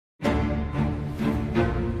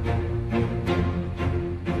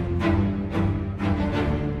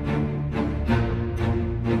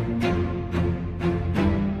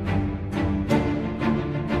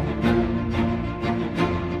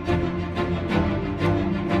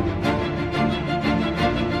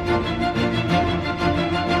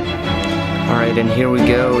Alright, and here we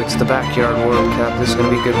go. It's the Backyard World Cup. This is going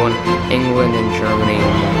to be a good one. England and Germany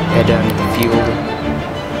head down to the field.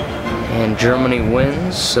 And Germany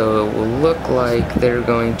wins, so it will look like they're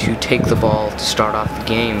going to take the ball to start off the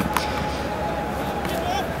game.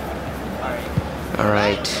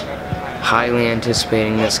 Alright, highly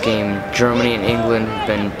anticipating this game. Germany and England have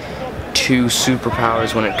been two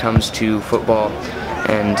superpowers when it comes to football,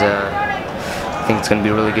 and I think it's going to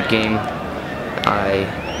be a really good game.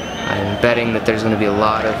 I'm betting that there's going to be a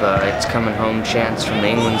lot of it's coming home chants from the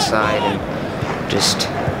England side, and just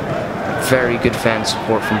very good fan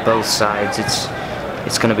support from both sides. It's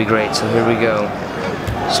going to be great. So here we go.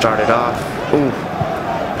 Started off. Ooh,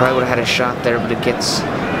 probably would have had a shot there, but it gets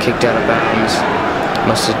kicked out of bounds.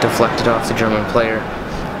 Must have deflected off the German player.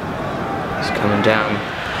 He's coming down.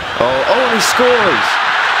 Oh, and he scores!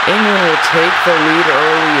 England will take the lead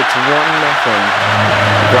early. It's 1-0.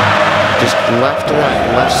 Wow. Just left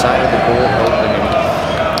that left side of the goal open,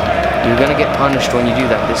 and you're gonna get punished when you do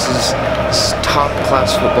that. This is top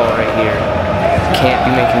class football right here. You can't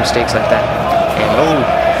be making mistakes like that. And oh,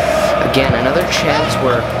 again, another chance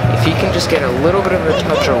where if he can just get a little bit of a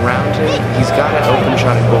touch around him, he's got an open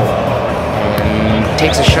shot at goal. And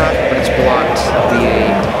takes a shot, but it's blocked.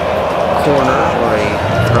 The corner or a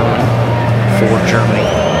throw-in for Germany.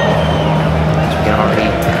 So we can already.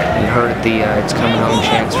 You heard the it's coming home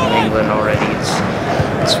chants from England already.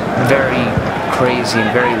 It's very crazy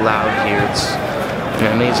and very loud here. It's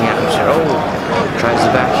an amazing atmosphere. Oh, tries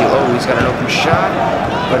the back heel. Oh, he's got an open shot,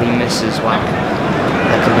 but he misses. Wow,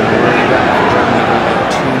 that could have been really bad for Germany going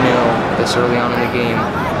down 2-0 this early on in the game.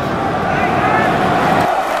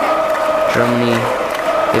 Germany,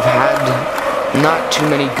 they've had not too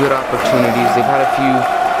many good opportunities. They've had a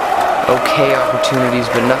few okay opportunities,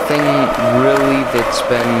 but nothing really that's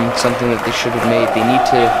been something that they should have made. They need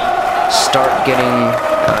to start getting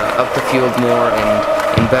up the field more and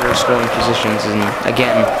in better scoring positions. And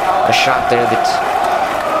again, a shot there that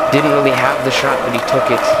didn't really have the shot, but he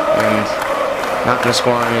took it, and not going to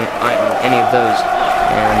score on any of those.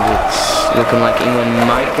 And it's looking like England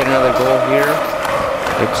might get another goal here.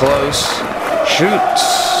 They're close.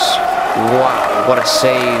 Shoots! Wow, what a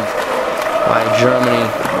save by Germany.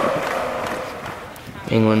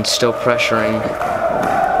 England still pressuring.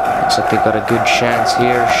 Looks like they've got a good chance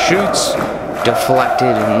here. Shoots!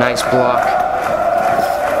 Deflected. Nice block.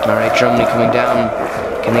 Alright, Germany coming down.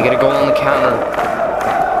 Can they get a goal on the counter?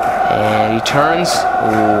 And he turns.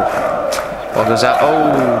 Ooh. Ball goes out.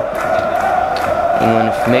 Oh! England,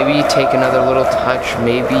 if maybe you take another little touch,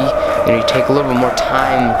 maybe you take a little bit more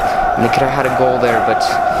time, and they could have had a goal there, but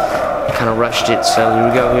they kind of rushed it. So here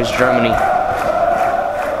we go. Here's Germany.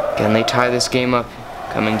 Can they tie this game up?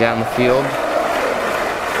 Coming down the field.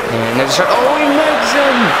 And there's a shot. Oh, he makes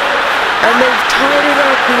him! And they've tied it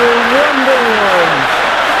up here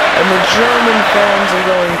 1-1. And the German fans are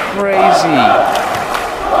going crazy.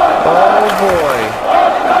 Oh boy.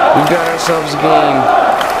 We've got ourselves a game.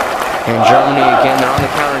 And Germany again, they're on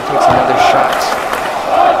the counter, takes another shot.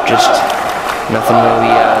 Just nothing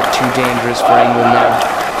really too dangerous for England there.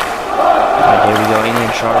 Alright, here we go.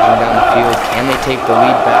 England charging down the field. Can they take the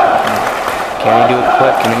lead back? Can they do it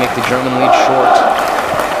quick? Can they make the German lead short?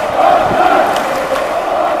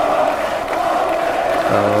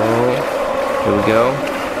 Oh, here we go.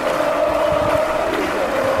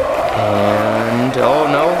 And, oh,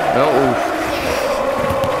 no.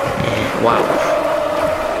 Wow.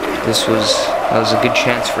 That was a good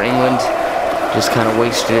chance for England. Just kind of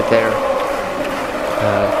wasted it there.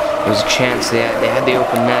 It was a chance. They had the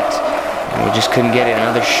open net, and they just couldn't get it.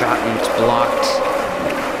 Another shot, and it's blocked.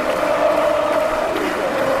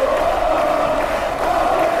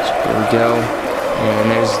 There we go,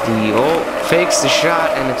 and there's the, fakes the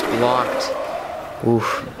shot, and it's blocked.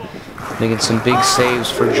 Oof, making some big saves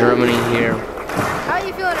for Germany here. How are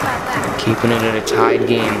you feeling about that? Keeping it at a tied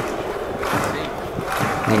game.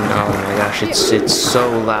 And oh my gosh, it's so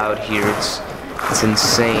loud here. It's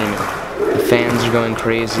insane. The fans are going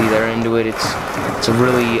crazy. They're into it. It's a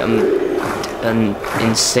really an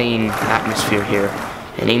insane atmosphere here.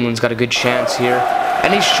 And England's got a good chance here,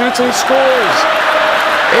 and he shoots and he scores.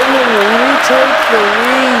 England will retake the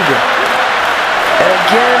lead. And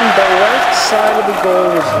again, the left side of the goal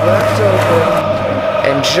was left open.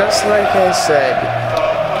 And just like I said,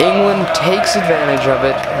 England takes advantage of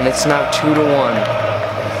it, and it's now 2-1.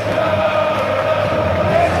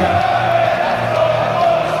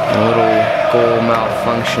 A little goal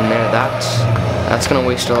malfunction there. That's going to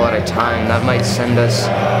waste a lot of time. That might send us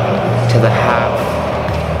to the half.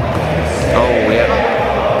 Oh, yeah.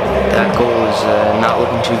 That goal is not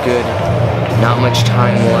looking too good. Not much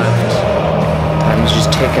time left. Time's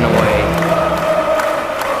just ticking away.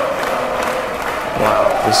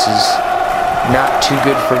 This is not too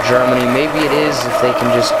good for Germany. Maybe it is if they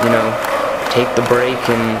can just, you know, take the break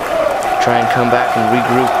and try and come back and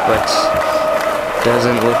regroup, but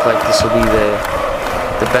doesn't look like this will be the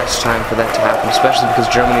best time for that to happen, especially because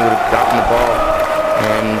Germany would have gotten the ball,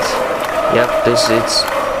 and yep,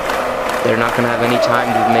 they're not going to have any time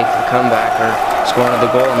to make the comeback or score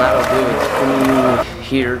another goal, and that'll do it.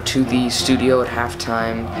 Here to the studio at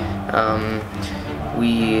halftime.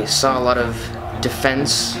 We saw a lot of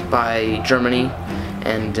defense by Germany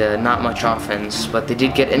and not much offense, but they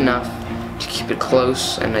did get enough to keep it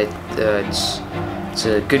close, and it's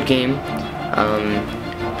a good game.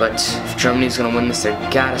 But if Germany's going to win this,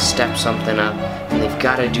 they've got to step something up, and they've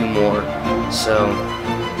got to do more. So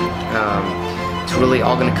it's really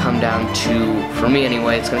all going to come down to, for me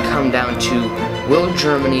anyway, it's going to come down to, will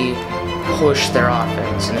Germany push their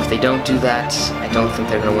offense? And if they don't do that, I don't think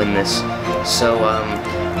they're going to win this. So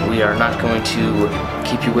we are not going to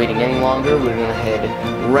keep you waiting any longer. We're going to head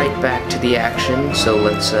right back to the action. So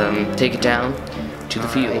let's take it down to the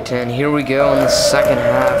field. Right, and here we go in the second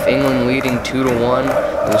half. England leading 2-1.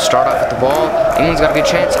 We'll start off with the ball. England's got a good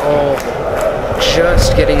chance. Oh,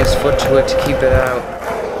 just getting his foot to it to keep it out.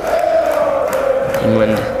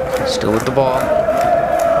 England still with the ball.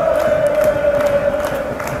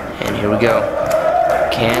 And here we go.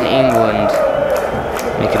 Can England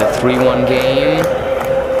make it a 3-1 game?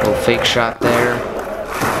 A little fake shot there.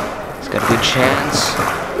 He's got a good chance.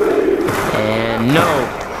 And no!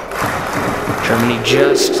 Germany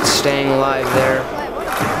just staying alive there.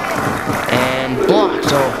 And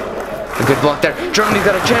blocked. Oh, a good block there. Germany's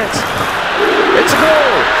got a chance. It's a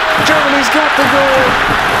goal! Germany's got the goal!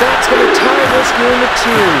 That's going to tie this game at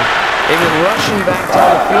 2. England rushing back down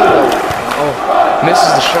the field. Oh,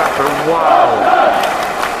 misses the shot, but wow.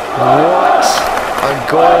 What a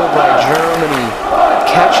goal by Germany.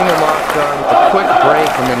 Catching him off guard with a quick break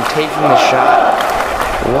and then taking the shot.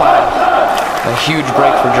 Wow. A huge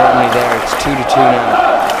break for Germany there. It's 2-2 now.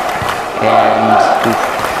 And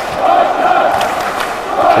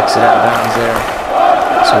kicks it out of bounds there.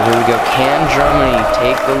 So here we go. Can Germany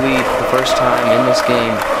take the lead for the first time in this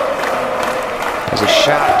game? There's a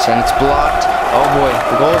shot and it's blocked. Oh boy,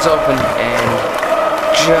 the goal is open and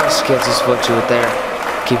just gets his foot to it there.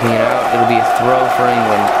 Keeping it out. It'll be a throw for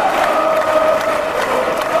England.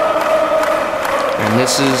 And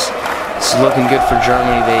this is looking good for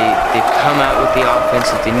Germany. They've come out with the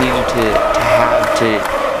offense that they needed to have to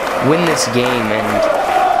win this game, and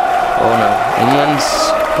oh no,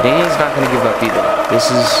 England's not going to give up either.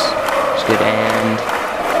 This is good, and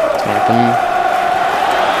it's going to happen.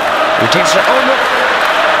 He takes it. Oh no!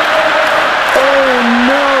 Oh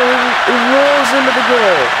no! It rolls into the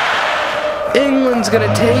goal. England's going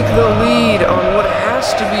to take the lead on what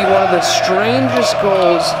has to be one of the strangest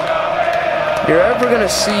goals you're ever going to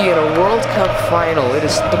see in a World Cup final. It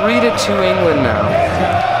is 3-2 England now.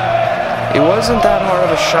 It wasn't that hard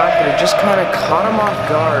of a shot, but it just kind of caught him off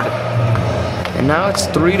guard. And now it's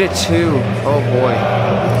 3-2. Oh boy.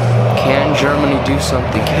 Can Germany do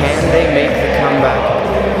something? Can they make the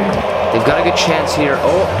comeback? They've got a good chance here.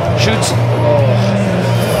 Oh, shoots. Oh.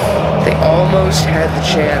 They almost had the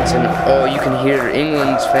chance, and oh, you can hear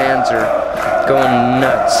England's fans are going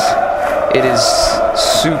nuts. It is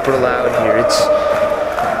super loud here. It's,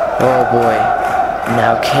 oh boy.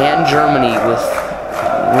 Now can Germany, with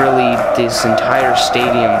really this entire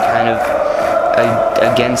stadium kind of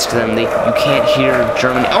against them, you can't hear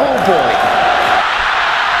Germany. Oh boy!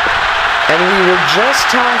 And we were just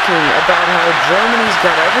talking about how Germany's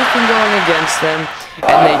got everything going against them,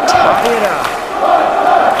 and they tie it up.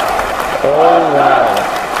 Oh wow.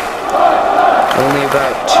 Only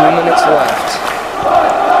about 2 minutes left.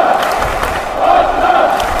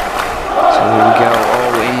 Here we go.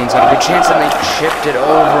 Oh, England's got a good chance, and they chipped it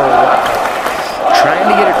over. Wow.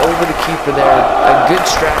 Trying to get it over the keeper there. A good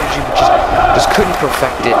strategy, but just couldn't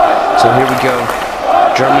perfect it. So here we go.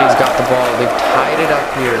 Germany's got the ball. They've tied it up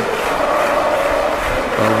here.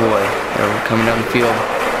 Oh boy. They're coming down the field.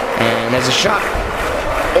 And there's a shot.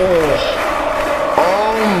 Oh.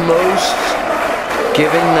 Almost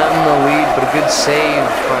giving them the lead, but a good save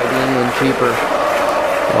by the England keeper.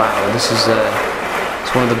 Wow, this is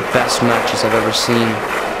it's one of the best matches I've ever seen.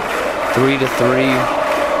 3-3.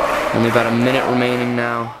 Only about a minute remaining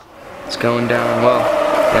now. It's going down. Well,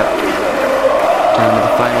 yep. Down to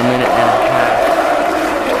the final minute and a half.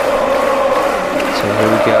 So here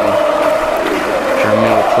we go.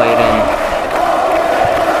 Germany will play it in.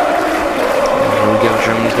 And here we go.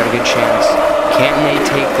 Germany's got a good chance. Can they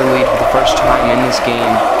take the lead for the first time in this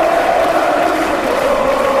game?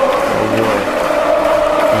 Oh boy.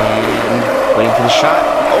 And waiting for the shot.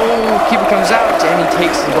 Oh, keeper comes out and he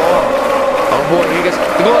takes the ball. Oh boy, here he goes.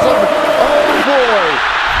 The goal's over. Oh boy!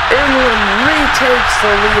 England retakes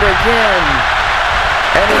the lead again.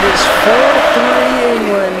 And it is 4-3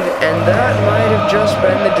 England, and that might have just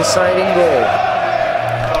been the deciding goal.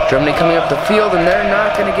 Germany coming up the field, and they're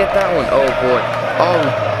not going to get that one. Oh boy. Oh,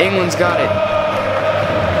 England's got it.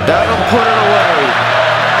 That'll put it away.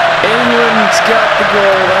 England's got the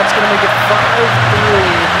goal. That's going to make it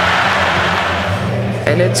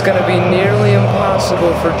 5-3. And it's going to be nearly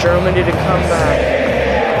impossible for Germany to come back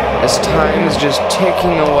as time is just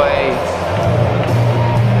ticking away.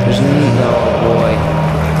 There's no boy.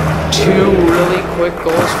 2 really quick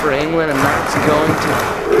goals for England, and that's going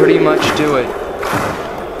to pretty much do it.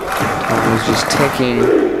 Time is just ticking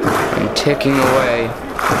and ticking away.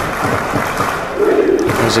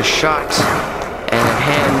 There's a shot and a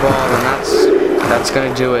handball, and that's going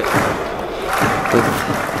to do it. With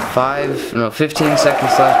 15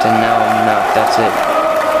 seconds left, and no, that's it.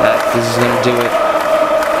 This is going to do it.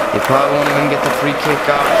 They probably won't even get the free kick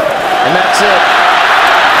off, and that's it.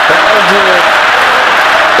 That'll do it.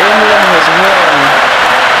 England has won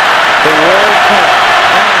the World Cup.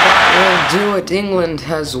 That will do it. England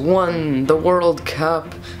has won the World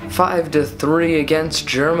Cup 5-3 against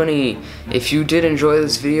Germany. If you did enjoy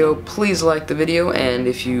this video, please like the video, and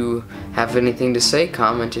if you have anything to say,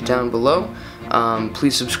 comment it down below.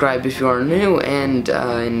 Please subscribe if you are new, and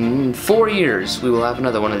in 4 years we will have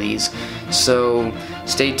another one of these. So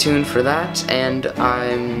stay tuned for that, and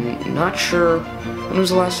I'm not sure when was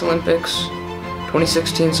the last Olympics.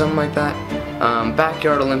 2016, something like that.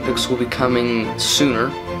 Backyard Olympics will be coming sooner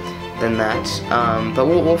than that, but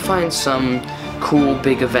we'll find some cool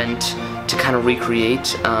big event to kind of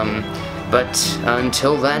recreate. But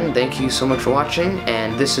until then, thank you so much for watching,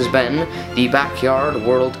 and this has been the Backyard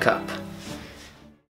World Cup.